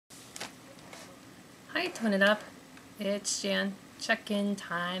Hi, Tone It Up. It's Jan. Check-in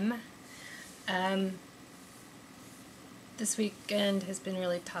time. This weekend has been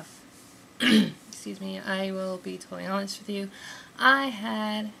really tough. Excuse me. I will be totally honest with you. I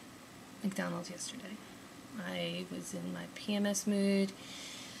had McDonald's yesterday. I was in my PMS mood.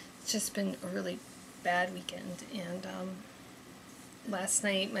 It's just been a really bad weekend. And last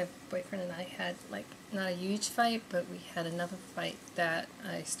night, my boyfriend and I had, not a huge fight, but we had another fight that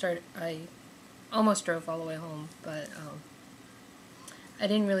I almost drove all the way home, but I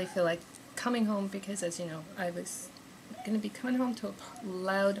didn't really feel like coming home because, as you know, I was going to be coming home to a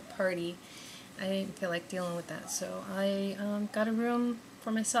loud party. I didn't feel like dealing with that, so I got a room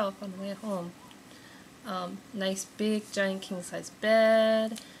for myself on the way home. Nice big giant king-size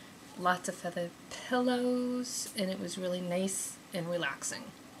bed, lots of feather pillows, and it was really nice and relaxing.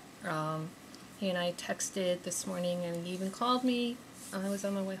 He and I texted this morning, and he even called me. I was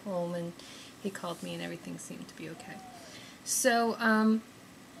on my way home, and he called me, and everything seemed to be okay. So, on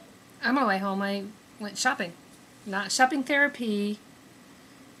my way home, I went shopping. Not shopping therapy.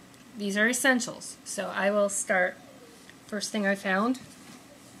 These are essentials. So I will start. First thing I found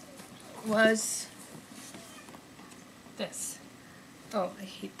was this. Oh, I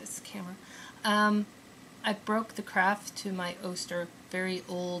hate this camera. I broke the craft to my Oster very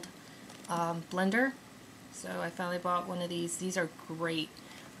old blender. So I finally bought one of these. These are great.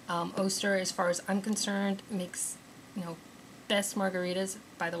 Oster, as far as I'm concerned, makes, best margaritas.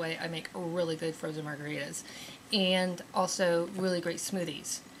 By the way, I make really good frozen margaritas. And also really great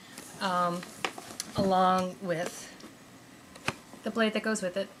smoothies. Along with the blade that goes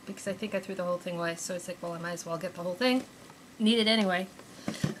with it, because I think I threw the whole thing away, so it's like, well, I might as well get the whole thing. Need it anyway.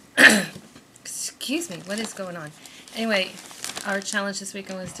 Excuse me, what is going on? Anyway, our challenge this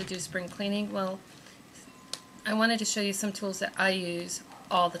weekend was to do spring cleaning. Well, I wanted to show you some tools that I use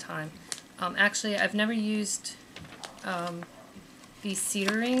all the time. Actually, I've never used these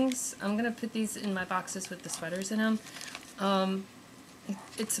cedar rings. I'm going to put these in my boxes with the sweaters in them.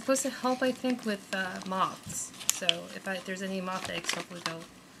 It's supposed to help, I think, with moths. So if there's any moth eggs, hopefully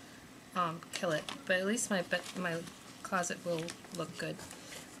they'll kill it. But at least my closet will look good.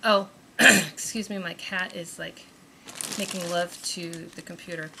 Oh, excuse me, my cat is making love to the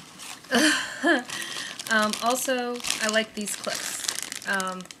computer. Also, I like these clips.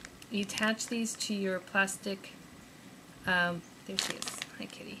 You attach these to your plastic, there she is, hi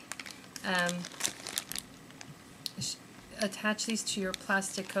kitty. Attach these to your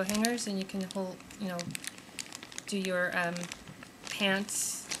plastic coat hangers, and you can hold, do your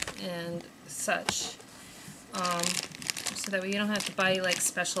pants and such. So that way you don't have to buy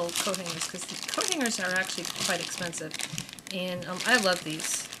special coat hangers, because the coat hangers are actually quite expensive. And I love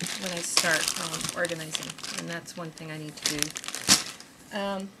these when I start organizing, and that's one thing I need to do.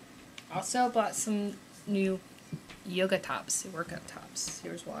 Also bought some new yoga tops, workout tops.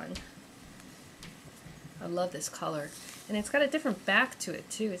 Here's one. I love this color. And it's got a different back to it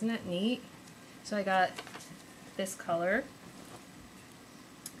too, isn't that neat? So I got this color.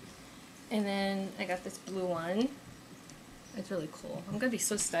 And then I got this blue one. It's really cool. I'm going to be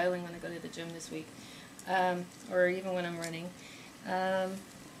so styling when I go to the gym this week. Or even when I'm running.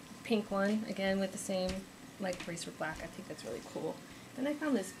 Pink one, again with the same bracelet black. I think that's really cool. Then I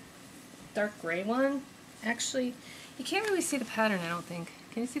found this dark gray one. Actually, you can't really see the pattern, I don't think.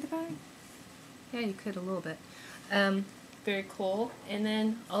 Can you see the pattern? Yeah, you could a little bit. Very cool. And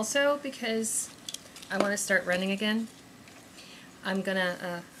then also, because I want to start running again, I'm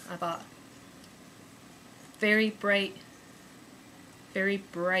gonna, I bought very bright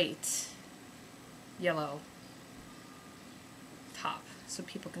yellow top so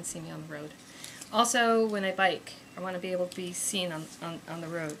people can see me on the road. Also, when I bike, I want to be able to be seen on the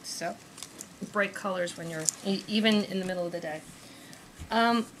road. So, bright colors when you're, even in the middle of the day.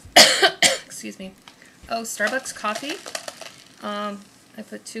 Excuse me. Oh, Starbucks coffee. I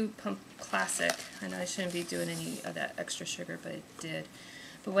put 2 pump classic. I know I shouldn't be doing any of that extra sugar, but I did.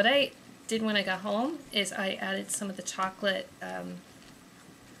 But what I did when I got home is I added some of the chocolate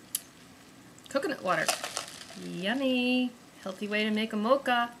coconut water. Yummy! Healthy way to make a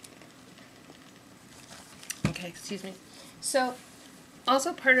mocha. Okay, excuse me. So,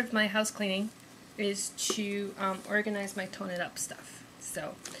 also part of my house cleaning is to organize my Tone It Up stuff.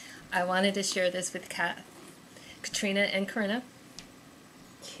 So, I wanted to share this with Katrina and Corinna.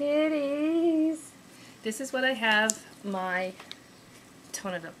 Kitties! This is what I have my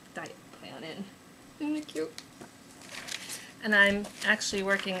Tone It Up diet plan in. Isn't it cute? And I'm actually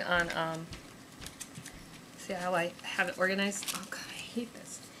working on, see how I have it organized? Oh god, I hate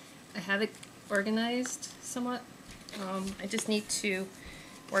this. I have it organized somewhat. I just need to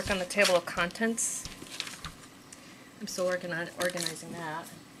work on the table of contents. I'm still working on organizing that.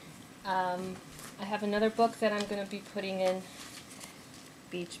 I have another book that I'm going to be putting in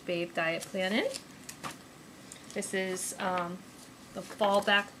Beach Babe Diet Plan in. This is the fall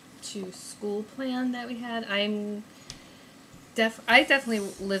back to school plan that we had. I definitely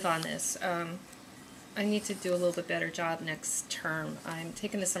live on this. I need to do a little bit better job next term. I'm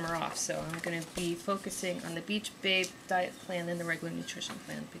taking the summer off, so I'm going to be focusing on the Beach Babe Diet Plan and the regular nutrition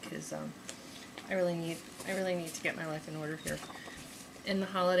plan because I really need to get my life in order here. In the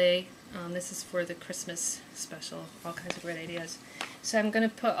holiday, this is for the Christmas special, all kinds of great ideas. So I'm going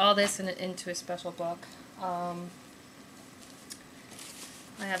to put all this into a special book. I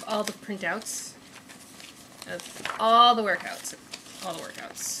have all the printouts of all the workouts.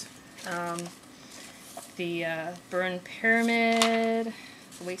 The burn pyramid,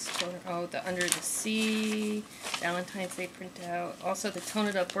 the waist toner, the under the sea, Valentine's Day printout, also the Tone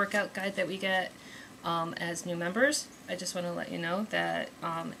It Up workout guide that we get as new members. I just want to let you know that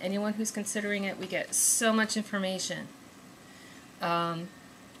anyone who's considering it, we get so much information when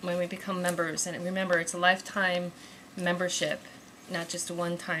we become members. And remember, it's a lifetime membership, not just a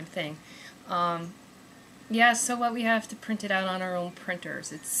one-time thing. Yeah, so what, we have to print it out on our own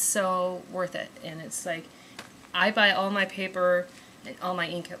printers. It's so worth it. And it's like, I buy all my paper and all my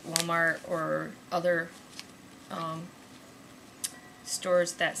ink at Walmart or other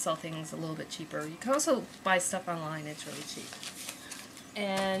stores that sell things a little bit cheaper. You can also buy stuff online. It's really cheap.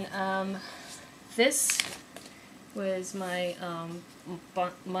 And this was my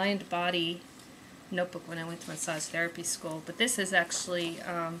mind-body notebook when I went to massage therapy school. But this is actually...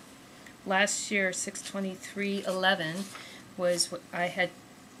 last year, 6/23/11, was what I had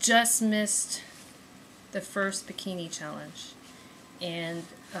just missed the first bikini challenge, and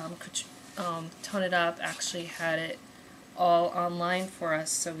Tone It Up actually had it all online for us,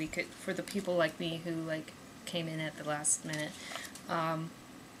 so we could, for the people like me who came in at the last minute,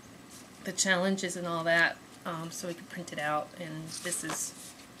 the challenges and all that, so we could print it out. And this is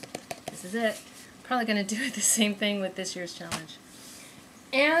it. Probably going to do the same thing with this year's challenge.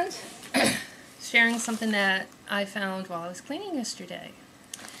 And sharing something that I found while I was cleaning yesterday.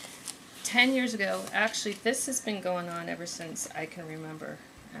 10 years ago, actually, this has been going on ever since I can remember.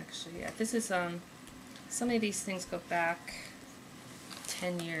 Actually, yeah, this is some of these things go back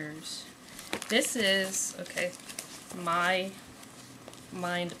 10 years. This is my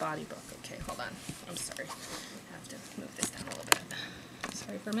mind-body book. Okay, hold on. I'm sorry. I have to move this down a little bit.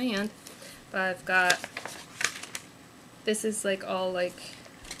 Sorry for my hand, but I've got. This is all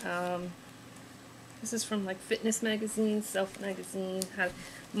this is from fitness magazine, self magazine,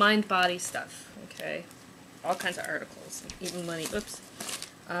 mind-body stuff, okay? All kinds of articles, even money, oops.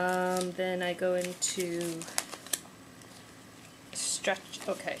 Then I go into stretch,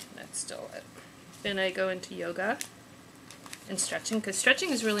 okay, that's still it. Then I go into yoga and stretching, because stretching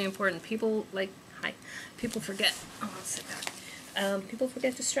is really important. People people forget, I'll sit down. People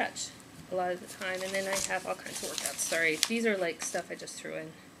forget to stretch a lot of the time, and then I have all kinds of workouts. Sorry, these are stuff I just threw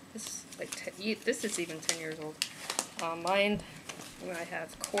in. This is this is even 10 years old. Mine, I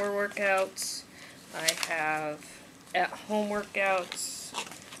have core workouts. I have at-home workouts.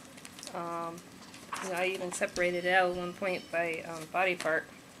 I even separated it out at one point by body part.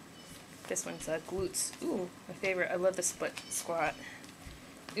 This one's glutes. Ooh, my favorite. I love the split squat.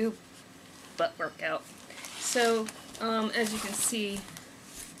 Ooh, butt workout. So, as you can see,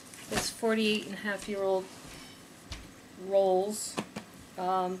 those 48-and-a-half-year-old rolls,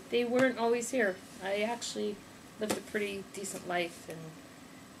 they weren't always here. I actually lived a pretty decent life, and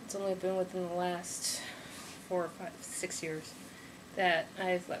it's only been within the last 4 or 5, 6 years that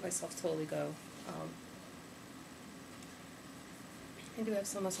I've let myself totally go. I do have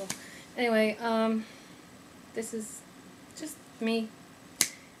some muscle. Anyway, this is just me.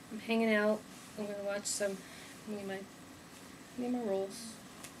 I'm hanging out. I'm gonna watch some my rolls.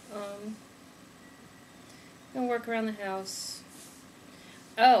 Gonna work around the house.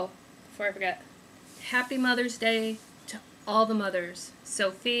 Oh, before I forget, Happy Mother's Day to all the mothers.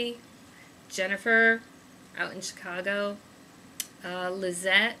 Sophie, Jennifer, out in Chicago,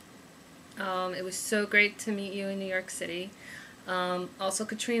 Lizette. It was so great to meet you in New York City. Also,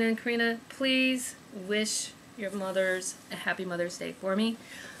 Katrina and Karina, please wish your mothers a Happy Mother's Day for me,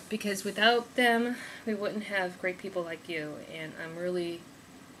 because without them, we wouldn't have great people like you, and I'm really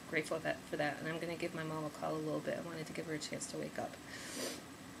grateful for that, and I'm going to give my mom a call a little bit. I wanted to give her a chance to wake up.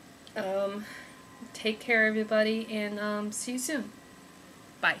 Take care, everybody, and see you soon.